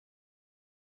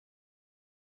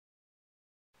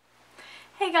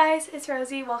Hey guys, it's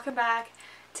Rosie. Welcome back.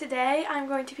 Today I'm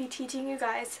going to be teaching you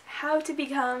guys how to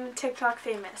become TikTok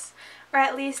famous, or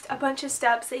at least a bunch of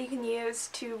steps that you can use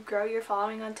to grow your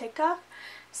following on TikTok.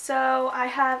 So I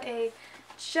have a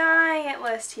giant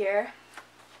list here,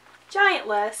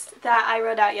 that I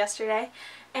wrote out yesterday,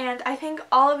 and I think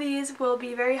all of these will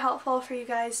be very helpful for you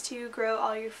guys to grow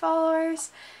all your followers.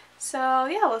 So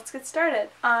yeah, let's get started.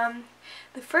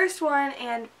 The first one,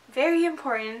 and very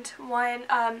important one,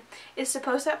 is to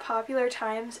post at popular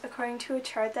times according to a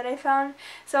chart that I found.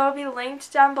 So it'll be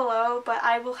linked down below, but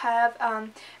I will have a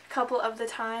couple of the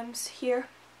times here.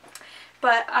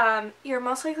 But you're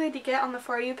most likely to get on the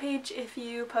For You page if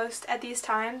you post at these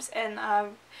times, and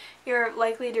you're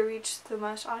likely to reach the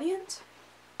most audience.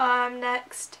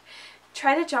 Next,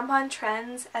 try to jump on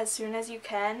trends as soon as you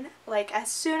can, like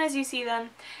as soon as you see them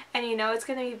and you know it's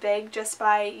going to be big just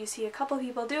by you see a couple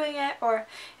people doing it, or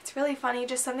it's really funny,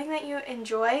 just something that you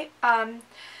enjoy.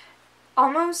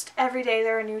 Almost every day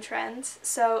there are new trends,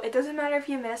 so it doesn't matter if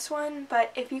you miss one,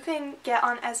 but if you can get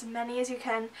on as many as you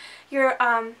can, you're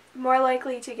more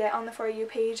likely to get on the For You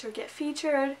page or get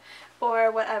featured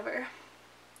or whatever.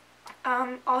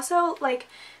 Also,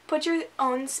 put your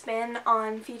own spin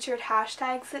on featured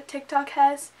hashtags that TikTok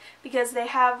has, because they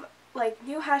have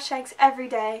new hashtags every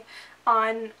day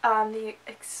on on the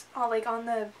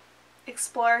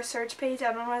Explore search page. I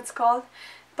don't know what it's called,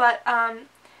 but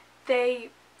they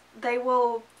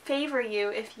will favor you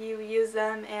if you use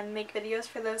them and make videos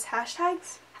for those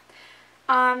hashtags.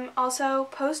 Also,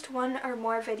 post one or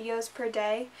more videos per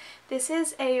day. This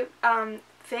is a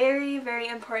very, very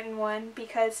important one,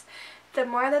 because the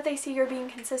more that they see you're being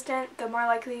consistent, the more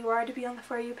likely you are to be on the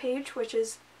For You page, which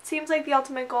seems like the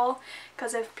ultimate goal,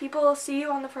 because if people see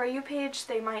you on the For You page,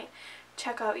 they might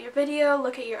check out your video,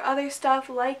 look at your other stuff,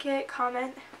 like it,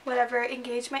 comment, whatever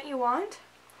engagement you want.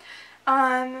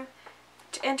 And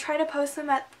try to post them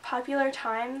at popular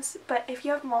times, but if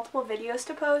you have multiple videos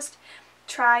to post,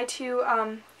 try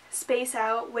to space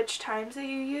out which times that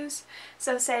you use.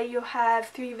 So say you have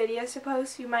 3 videos to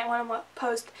post, you might want to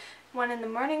post one in the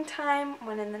morning time,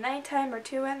 one in the night time, or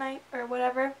 2 at night, or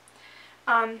whatever,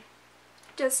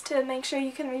 just to make sure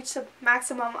you can reach the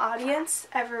maximum audience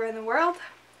everywhere in the world.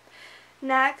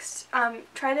 Next,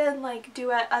 try to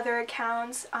duet other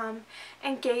accounts,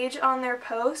 engage on their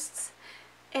posts,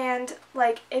 and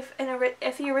if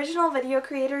the original video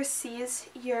creator sees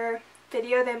your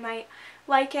video, they might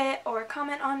like it or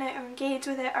comment on it or engage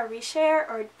with it or reshare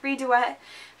or reduet.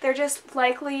 They're just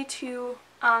likely to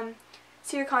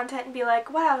see your content and be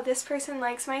like, wow, this person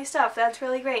likes my stuff, that's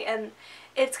really great, and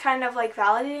it's kind of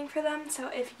validating for them. So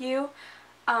if you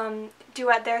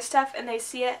duet their stuff and they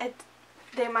see it,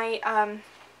 they might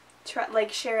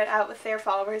share it out with their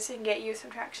followers and get you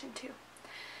some traction too.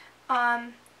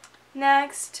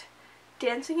 Next,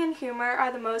 dancing and humor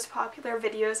are the most popular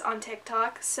videos on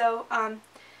TikTok, so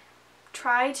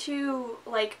try to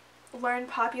learn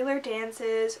popular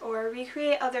dances or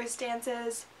recreate others'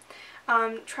 dances.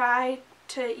 Try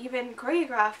to even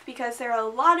choreograph, because there are a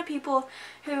lot of people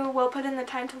who will put in the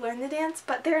time to learn the dance,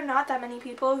 but there are not that many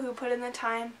people who put in the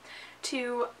time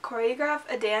to choreograph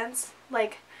a dance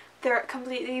they're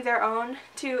completely their own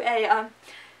to a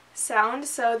sound.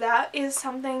 So that is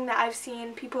something that I've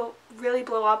seen people really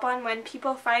blow up on, when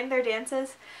people find their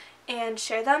dances and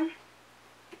share them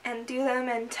and do them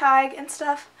and tag and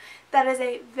stuff. That is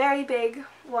a very big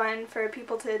one for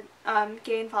people to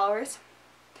gain followers.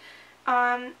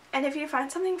 And if you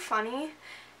find something funny,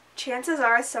 chances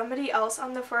are somebody else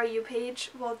on the For You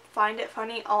page will find it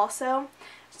funny also.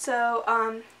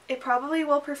 So it probably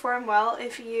will perform well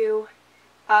if you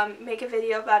make a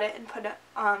video about it and put it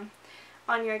on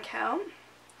your account.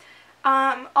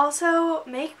 Also,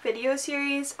 make video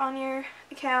series on your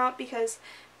account, because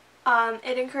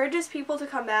it encourages people to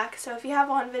come back. So if you have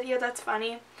one video that's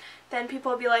funny, then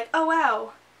people will be like, oh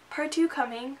wow, part 2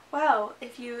 coming, wow.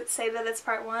 If you say that it's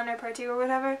part 1 or part 2 or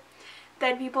whatever,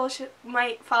 then people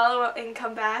might follow and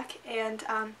come back and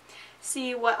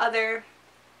see what other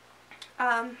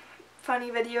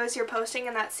funny videos you're posting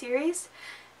in that series.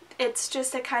 It's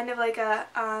just a kind of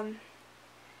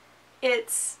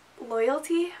it's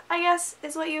loyalty, I guess,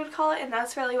 is what you would call it, and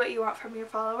that's really what you want from your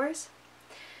followers.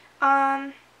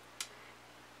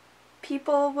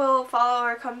 People will follow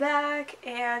or come back,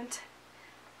 and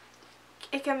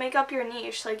it can make up your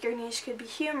niche. Your niche could be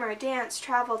humor, dance,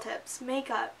 travel tips,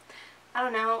 makeup, I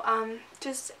don't know,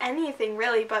 just anything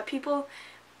really, but people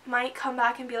might come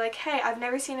back and be like, hey, I've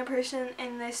never seen a person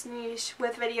in this niche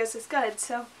with videos as good,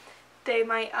 so they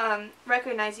might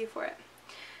recognize you for it.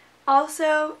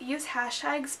 Also, use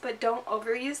hashtags, but don't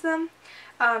overuse them.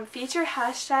 Feature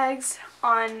hashtags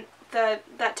on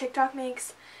that TikTok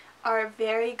makes are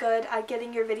very good at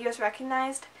getting your videos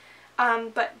recognized,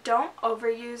 but don't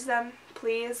overuse them,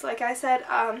 please. Like I said,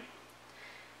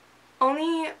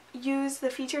 only use the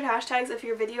featured hashtags if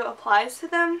your video applies to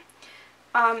them,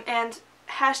 and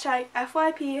hashtag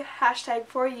FYP, hashtag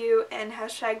for you, and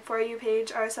hashtag for you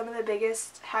page are some of the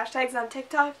biggest hashtags on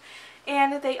TikTok,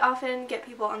 and they often get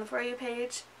people on the for you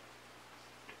page.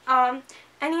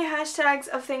 Any hashtags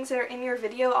of things that are in your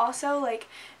video also, like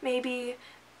maybe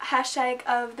a hashtag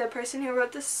of the person who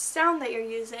wrote the sound that you're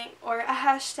using, or a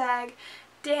hashtag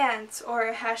dance, or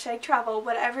a hashtag travel,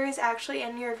 whatever is actually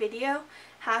in your video,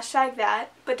 hashtag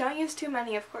that, but don't use too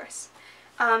many, of course.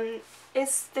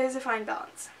 There's a fine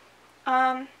balance.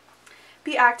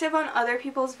 Be active on other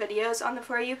people's videos on the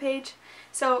For You page.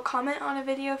 So comment on a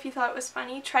video if you thought it was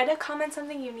funny. Try to comment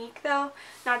something unique though,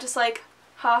 not just like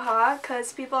haha,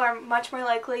 because people are much more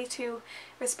likely to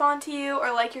respond to you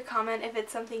or like your comment if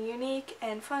it's something unique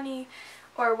and funny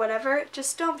or whatever.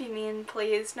 Just don't be mean,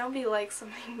 please. Nobody likes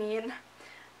something mean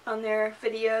on their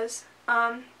videos.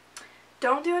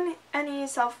 Don't do any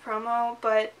self-promo,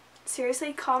 but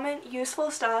seriously comment useful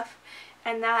stuff,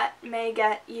 and that may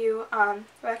get you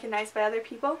recognized by other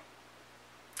people.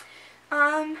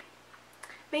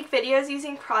 Make videos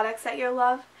using products that you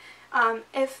love.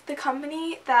 If the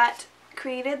company that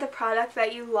created the product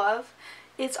that you love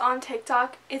is on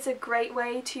TikTok, it's a great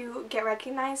way to get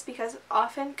recognized, because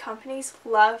often companies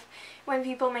love when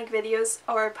people make videos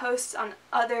or posts on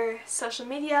other social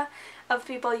media of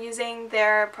people using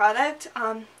their product,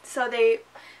 so they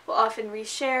will often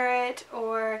reshare it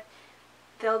or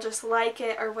they'll just like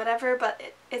it or whatever, but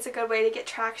it's a good way to get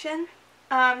traction.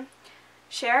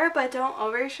 Share, but don't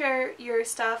overshare your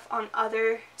stuff on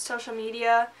other social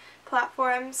media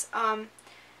platforms.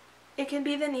 It can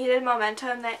be the needed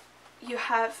momentum that you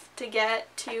have to get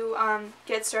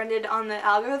started on the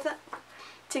algorithm,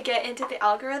 to get into the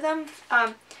algorithm.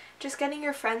 Just getting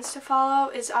your friends to follow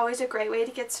is always a great way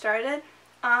to get started.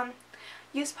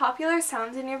 Use popular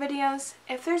sounds in your videos.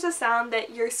 If there's a sound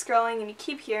that you're scrolling and you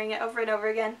keep hearing it over and over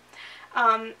again,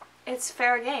 it's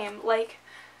fair game. Like,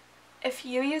 if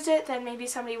you use it, then maybe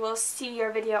somebody will see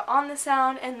your video on the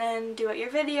sound and then do it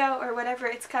your video or whatever.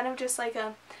 It's kind of just like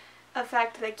a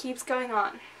effect that keeps going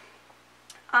on.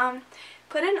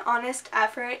 Put an honest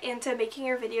effort into making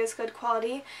your videos good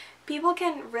quality. People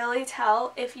can really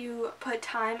tell if you put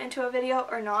time into a video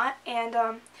or not, and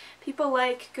people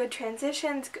like good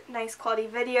transitions, nice quality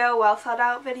video, well thought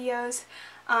out videos,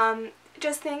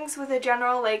 just things with a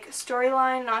general like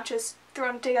storyline, not just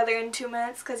thrown together in 2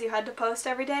 minutes because you had to post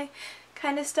every day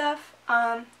kind of stuff.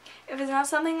 If it's not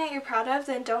something that you're proud of,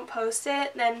 then don't post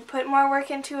it, then put more work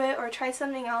into it or try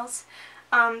something else.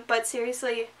 But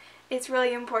seriously, it's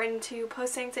really important to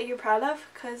post things that you're proud of,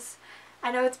 because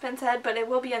I know it's been said, but it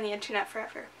will be on the internet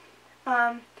forever.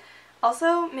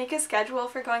 Also, make a schedule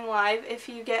for going live. If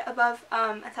you get above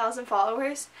 1,000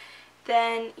 followers,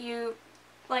 then you,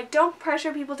 don't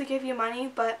pressure people to give you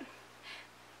money, but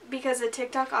because the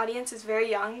TikTok audience is very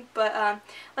young, but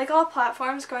like all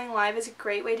platforms, going live is a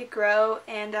great way to grow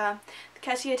and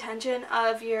catch the attention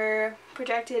of your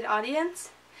projected audience.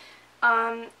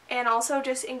 And also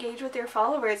just engage with your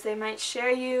followers. They might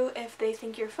share you if they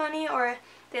think you're funny or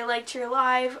they liked your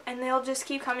live, and they'll just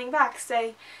keep coming back.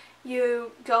 Say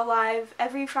you go live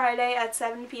every Friday at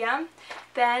 7 p.m.,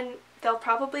 then they'll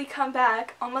probably come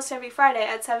back almost every Friday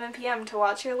at 7 p.m. to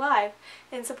watch your live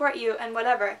and support you and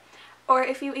whatever. Or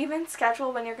if you even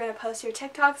schedule when you're going to post your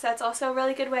TikToks, that's also a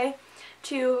really good way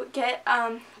to get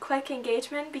quick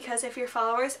engagement, because if your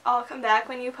followers all come back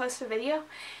when you post a video,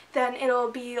 then it'll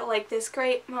be like this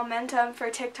great momentum for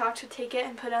TikTok to take it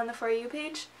and put it on the For You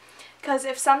page. Because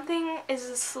if something is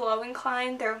a slow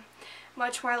incline, they're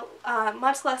much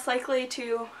less likely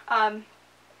to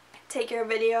take your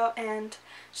video and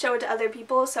show it to other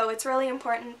people. So it's really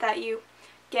important that you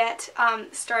get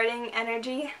starting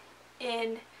energy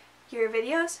in your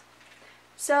videos.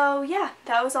 So yeah,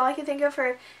 that was all I could think of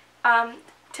for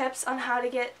tips on how to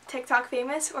get TikTok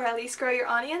famous, or at least grow your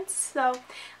audience. So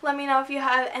let me know if you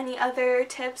have any other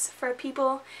tips for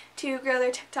people to grow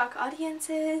their TikTok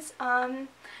audiences.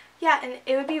 Yeah, and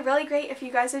it would be really great if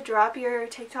you guys would drop your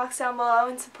TikToks down below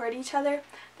and support each other.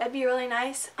 That'd be really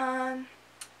nice. And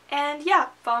yeah,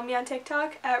 follow me on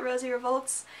TikTok at Rosie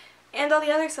Revolts, and all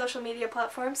the other social media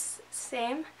platforms,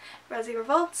 same, Rosie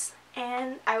Revolts,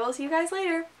 and I will see you guys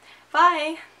later.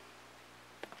 Bye!